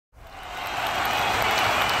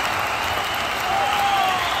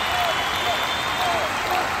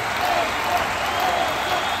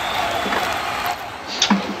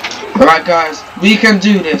Alright guys, we can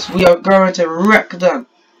do this. We are going to wreck them.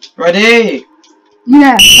 Ready?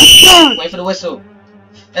 Yeah, let's go. Wait for the whistle.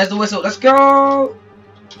 There's the whistle. Let's go.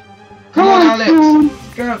 Come on, Alex.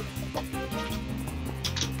 Go.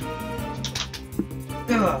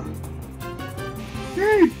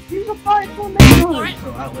 Dude, use a fire tornado. Alright,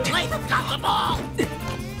 Lathan's got the ball.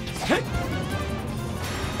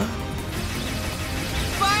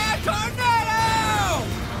 Fire tornado!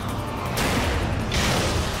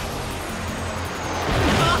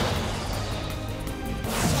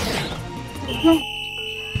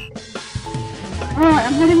 Alright,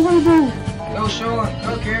 I'm heading for the ball. Go, Sean.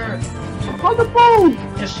 Go, Garrett. On the ball.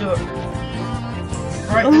 Yes, sure.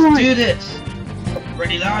 Alright, let's do this.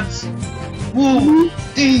 Ready, lads? Woo!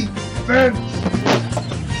 Defense!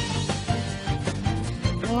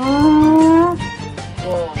 Whoa.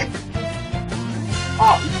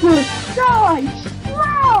 Oh, good. Guys,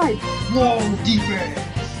 right. Whoa, defense!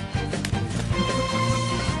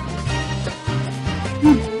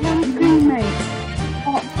 What are you doing, mate?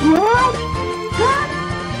 Oh, what?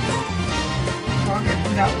 Can't get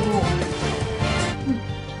through that wall.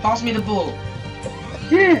 Pass me the ball.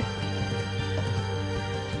 Yeah.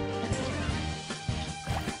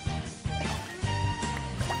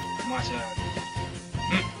 My turn.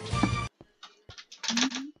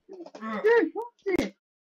 Dude, what's it?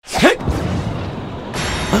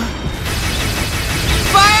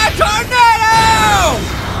 Fire tornado!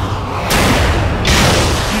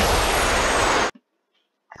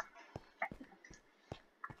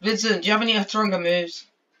 Vincent, do you have any stronger moves?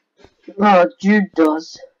 Oh, Jude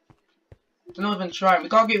does. Don't even try. We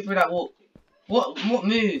can't get through that wall. What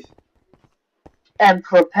move?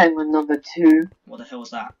 Emperor Penguin #2. What the hell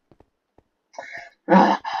was that?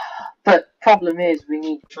 But problem is, we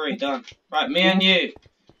need 3 done. Right, me and you.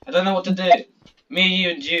 I don't know what to do. Me, you,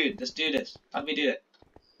 and Jude. Let's do this. How do we do it?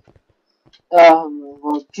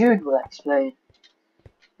 well, Jude will explain.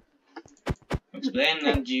 Explain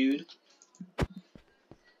then, Jude.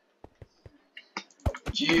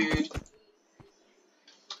 Jude.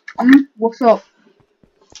 What's up?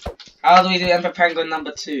 How do we do Emperor Penguin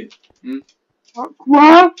 #2?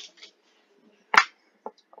 What?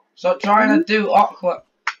 Stop trying to do awkward.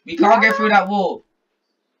 We can't get through that wall.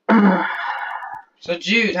 So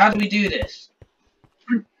Jude, how do we do this?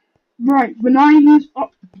 Right, when I use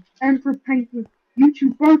Emperor Penguin, you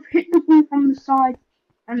two both hit the ball from the side,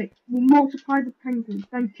 and it will multiply the penguins.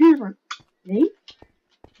 Then Kieran, me,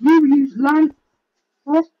 you use Land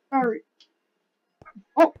Frost Berry,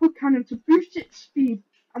 Aqua Cannon to boost its speed,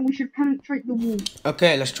 and we should penetrate the wall.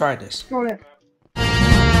 Okay, let's try this. Got it.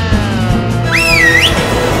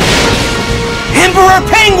 Emperor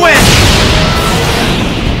Penguin!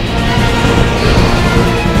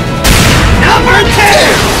 Number 2!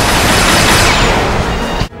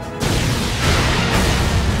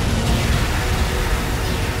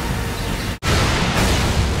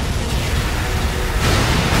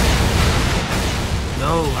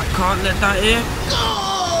 No, I can't let that in.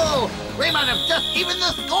 Goal! We might have just evened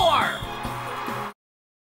the score!